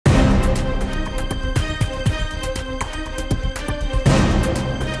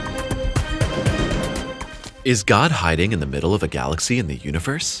Is God hiding in the middle of a galaxy in the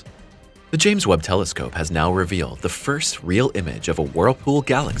universe? The James Webb telescope has now revealed the first real image of a Whirlpool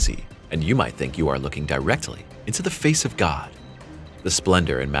galaxy, and you might think you are looking directly into the face of God. The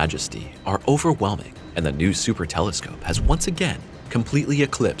splendor and majesty are overwhelming, and the new super telescope has once again completely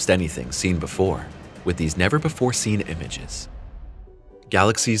eclipsed anything seen before with these never-before-seen images.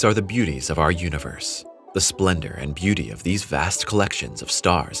 Galaxies are the beauties of our universe. The splendor and beauty of these vast collections of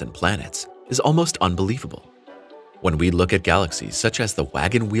stars and planets is almost unbelievable. When we look at galaxies such as the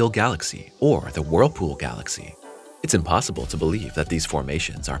Wagon Wheel Galaxy or the Whirlpool Galaxy, it's impossible to believe that these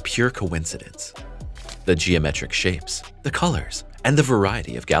formations are pure coincidence. The geometric shapes, the colors, and the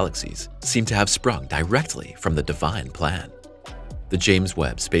variety of galaxies seem to have sprung directly from the divine plan. The James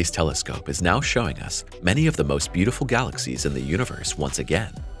Webb Space Telescope is now showing us many of the most beautiful galaxies in the universe once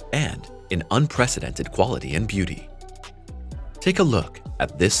again, and in unprecedented quality and beauty. Take a look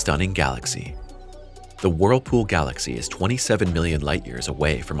at this stunning galaxy. The Whirlpool Galaxy is 27 million light-years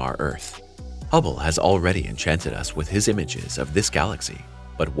away from our Earth. Hubble has already enchanted us with his images of this galaxy,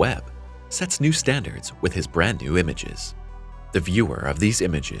 but Webb sets new standards with his brand new images. The viewer of these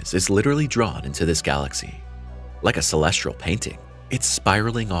images is literally drawn into this galaxy. Like a celestial painting, its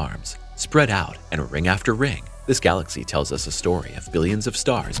spiraling arms spread out, and ring after ring, this galaxy tells us a story of billions of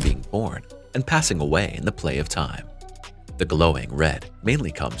stars being born and passing away in the play of time. The glowing red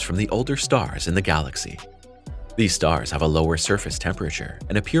mainly comes from the older stars in the galaxy. These stars have a lower surface temperature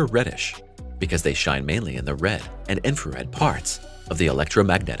and appear reddish because they shine mainly in the red and infrared parts of the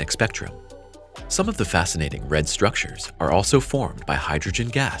electromagnetic spectrum. Some of the fascinating red structures are also formed by hydrogen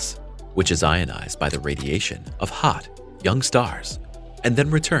gas, which is ionized by the radiation of hot, young stars and then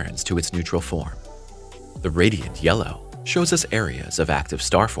returns to its neutral form. The radiant yellow shows us areas of active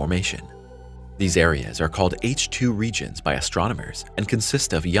star formation. These areas are called H2 regions by astronomers and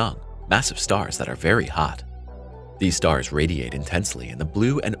consist of young, massive stars that are very hot. These stars radiate intensely in the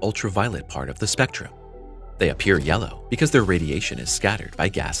blue and ultraviolet part of the spectrum. They appear yellow because their radiation is scattered by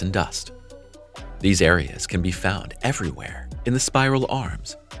gas and dust. These areas can be found everywhere in the spiral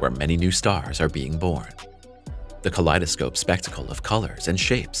arms where many new stars are being born. The kaleidoscope spectacle of colors and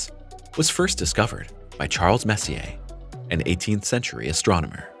shapes was first discovered by Charles Messier, an 18th century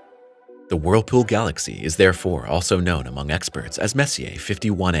astronomer. The Whirlpool Galaxy is therefore also known among experts as Messier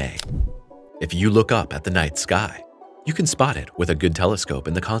 51a. If you look up at the night sky, you can spot it with a good telescope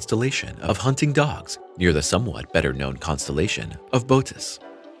in the constellation of hunting dogs near the somewhat better-known constellation of Bootes.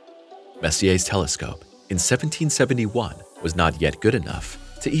 Messier's telescope in 1771 was not yet good enough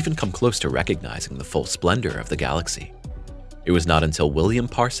to even come close to recognizing the full splendor of the galaxy. It was not until William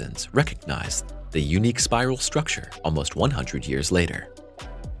Parsons recognized the unique spiral structure almost 100 years later.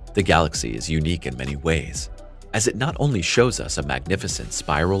 The galaxy is unique in many ways, as it not only shows us a magnificent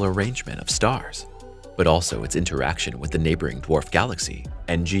spiral arrangement of stars, but also its interaction with the neighboring dwarf galaxy,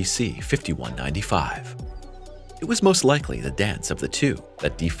 NGC 5195. It was most likely the dance of the two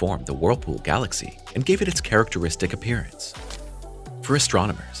that deformed the Whirlpool Galaxy and gave it its characteristic appearance. For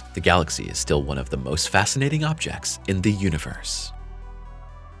astronomers, the galaxy is still one of the most fascinating objects in the universe.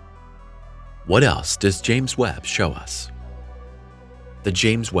 What else does James Webb show us? The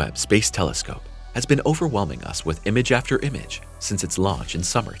James Webb Space Telescope has been overwhelming us with image after image since its launch in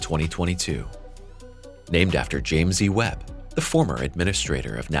summer 2022. Named after James E. Webb, the former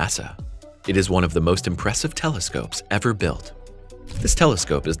administrator of NASA, it is one of the most impressive telescopes ever built. This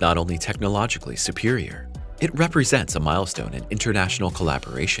telescope is not only technologically superior, it represents a milestone in international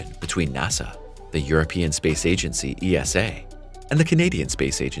collaboration between NASA, the European Space Agency ESA, and the Canadian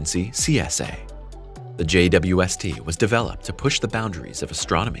Space Agency CSA. The JWST was developed to push the boundaries of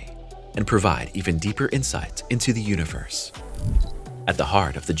astronomy and provide even deeper insights into the universe. At the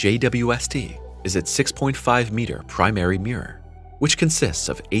heart of the JWST is its 6.5-meter primary mirror, which consists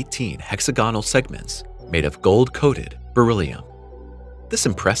of 18 hexagonal segments made of gold-coated beryllium. This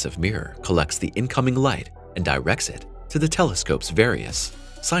impressive mirror collects the incoming light and directs it to the telescope's various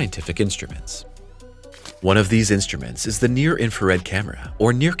scientific instruments. One of these instruments is the near-infrared camera,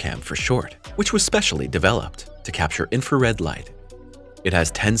 or NIRCam for short, which was specially developed to capture infrared light. It has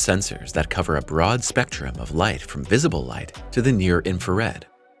 10 sensors that cover a broad spectrum of light from visible light to the near-infrared.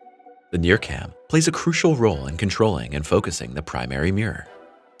 The NIRCam plays a crucial role in controlling and focusing the primary mirror.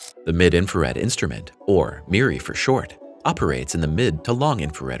 The mid-infrared instrument, or MIRI for short, operates in the mid to long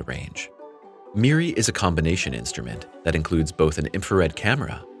infrared range. MIRI is a combination instrument that includes both an infrared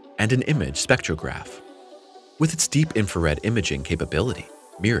camera and an image spectrograph. With its deep infrared imaging capability,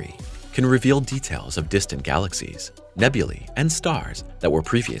 MIRI can reveal details of distant galaxies, nebulae, and stars that were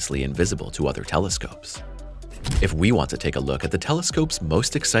previously invisible to other telescopes. If we want to take a look at the telescope's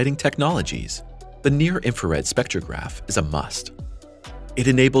most exciting technologies, the near-infrared spectrograph is a must. It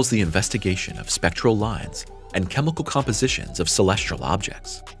enables the investigation of spectral lines and chemical compositions of celestial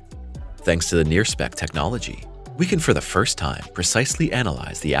objects. Thanks to the NIRSPEC technology, we can for the first time precisely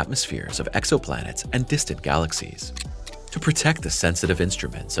analyze the atmospheres of exoplanets and distant galaxies. To protect the sensitive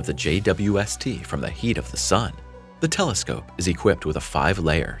instruments of the JWST from the heat of the sun, the telescope is equipped with a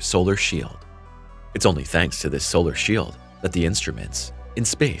 5-layer solar shield. It's only thanks to this solar shield that the instruments in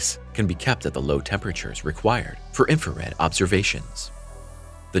space can be kept at the low temperatures required for infrared observations.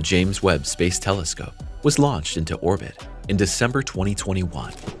 The James Webb Space Telescope was launched into orbit in December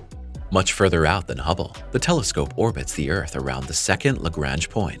 2021. Much further out than Hubble, the telescope orbits the Earth around the second Lagrange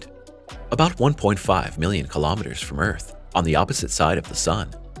point. About 1.5 million kilometers from Earth, on the opposite side of the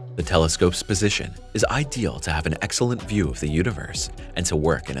Sun, the telescope's position is ideal to have an excellent view of the universe and to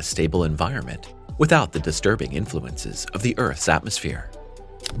work in a stable environment without the disturbing influences of the Earth's atmosphere.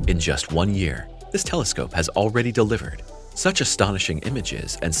 In just 1 year, this telescope has already delivered such astonishing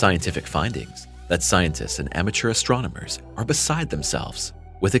images and scientific findings that scientists and amateur astronomers are beside themselves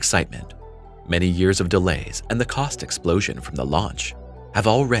with excitement. Many years of delays and the cost explosion from the launch have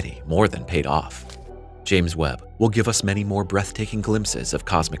already more than paid off. James Webb will give us many more breathtaking glimpses of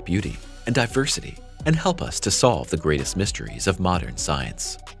cosmic beauty and diversity and help us to solve the greatest mysteries of modern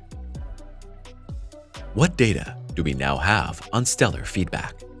science. What data do we now have on stellar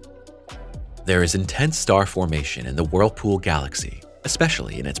feedback? There is intense star formation in the Whirlpool galaxy,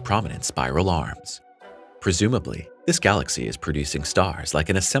 especially in its prominent spiral arms. Presumably, this galaxy is producing stars like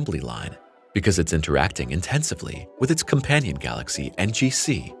an assembly line because it's interacting intensively with its companion galaxy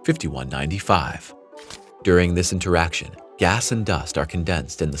NGC 5195. During this interaction, gas and dust are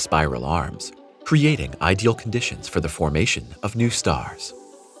condensed in the spiral arms, creating ideal conditions for the formation of new stars.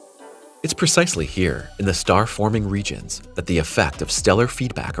 It's precisely here, in the star-forming regions, that the effect of stellar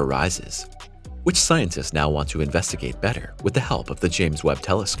feedback arises, which scientists now want to investigate better with the help of the James Webb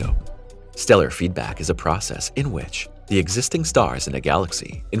Telescope. Stellar feedback is a process in which the existing stars in a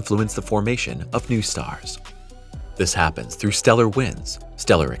galaxy influence the formation of new stars. This happens through stellar winds,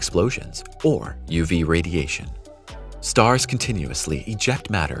 stellar explosions, or UV radiation. Stars continuously eject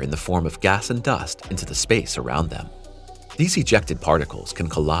matter in the form of gas and dust into the space around them. These ejected particles can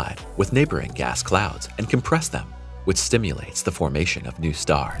collide with neighboring gas clouds and compress them, which stimulates the formation of new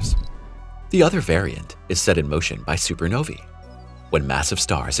stars. The other variant is set in motion by supernovae. When massive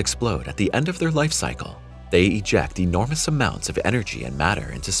stars explode at the end of their life cycle, they eject enormous amounts of energy and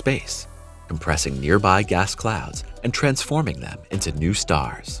matter into space, compressing nearby gas clouds and transforming them into new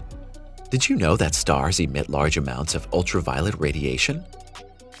stars. Did you know that stars emit large amounts of ultraviolet radiation?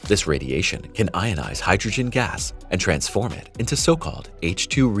 This radiation can ionize hydrogen gas and transform it into so-called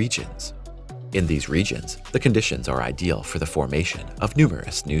H2 regions. In these regions, the conditions are ideal for the formation of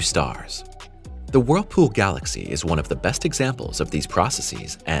numerous new stars. The Whirlpool galaxy is one of the best examples of these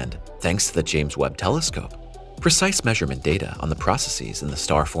processes and, thanks to the James Webb Telescope, precise measurement data on the processes in the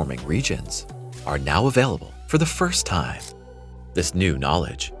star-forming regions are now available for the first time. This new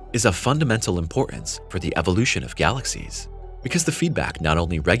knowledge is of fundamental importance for the evolution of galaxies because the feedback not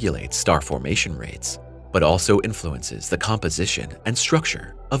only regulates star formation rates, but also influences the composition and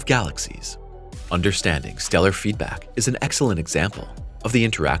structure of galaxies. Understanding stellar feedback is an excellent example of the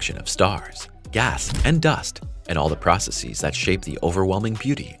interaction of stars, gas, and dust, and all the processes that shape the overwhelming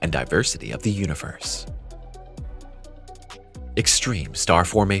beauty and diversity of the universe. Extreme star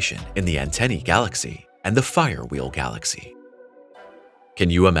formation in the Antennae galaxy and the Firewheel galaxy. Can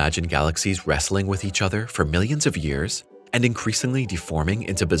you imagine galaxies wrestling with each other for millions of years and increasingly deforming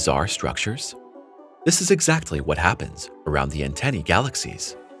into bizarre structures? This is exactly what happens around the Antennae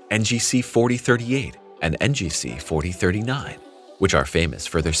galaxies, NGC 4038 and NGC 4039, which are famous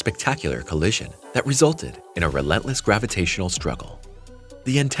for their spectacular collision that resulted in a relentless gravitational struggle.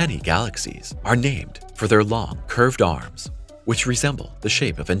 The Antennae galaxies are named for their long, curved arms, which resemble the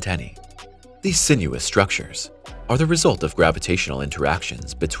shape of antennae. These sinuous structures are the result of gravitational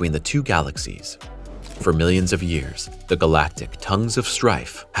interactions between the two galaxies. For millions of years, the galactic tongues of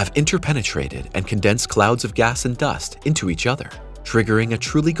strife have interpenetrated and condensed clouds of gas and dust into each other, triggering a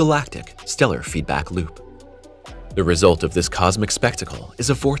truly galactic stellar feedback loop. The result of this cosmic spectacle is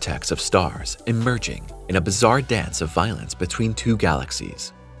a vortex of stars emerging in a bizarre dance of violence between two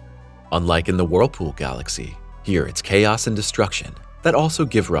galaxies. Unlike in the Whirlpool galaxy, here it's chaos and destruction that also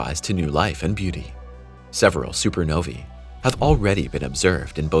give rise to new life and beauty. Several supernovae have already been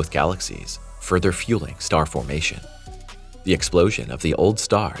observed in both galaxies, further fueling star formation. The explosion of the old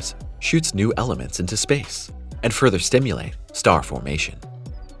stars shoots new elements into space and further stimulate star formation.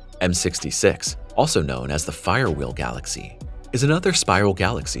 M66, also known as the Firewheel galaxy, is another spiral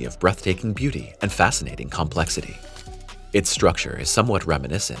galaxy of breathtaking beauty and fascinating complexity. Its structure is somewhat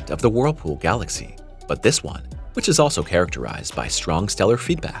reminiscent of the Whirlpool galaxy, but this one, which is also characterized by strong stellar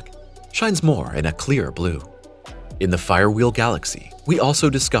feedback, shines more in a clear blue. In the Firewheel galaxy, we also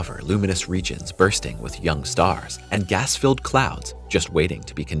discover luminous regions bursting with young stars and gas-filled clouds just waiting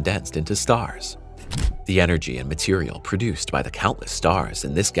to be condensed into stars. The energy and material produced by the countless stars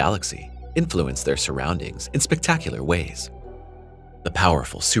in this galaxy influence their surroundings in spectacular ways. The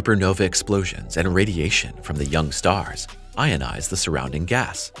powerful supernova explosions and radiation from the young stars ionize the surrounding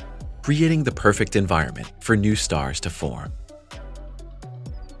gas, creating the perfect environment for new stars to form.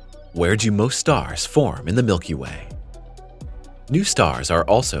 Where do most stars form in the Milky Way? New stars are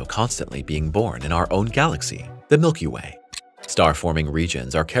also constantly being born in our own galaxy, the Milky Way. Star-forming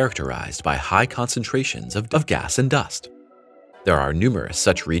regions are characterized by high concentrations of gas and dust. There are numerous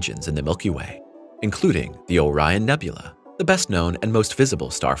such regions in the Milky Way, including the Orion Nebula, the best-known and most visible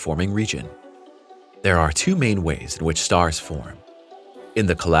star-forming region. There are two main ways in which stars form. In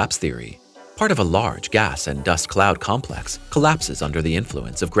the collapse theory, part of a large gas and dust cloud complex collapses under the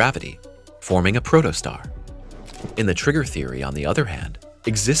influence of gravity, forming a protostar. In the trigger theory, on the other hand,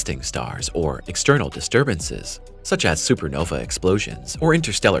 existing stars or external disturbances, such as supernova explosions or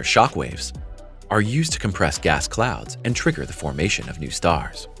interstellar shockwaves, are used to compress gas clouds and trigger the formation of new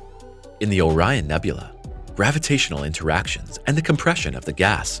stars. In the Orion Nebula, gravitational interactions and the compression of the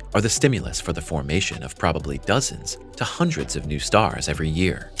gas are the stimulus for the formation of probably dozens to hundreds of new stars every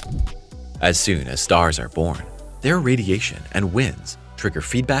year. As soon as stars are born, their radiation and winds trigger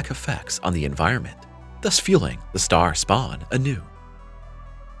feedback effects on the environment, thus fueling the star spawn anew.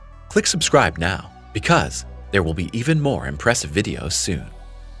 Click subscribe now, because there will be even more impressive videos soon.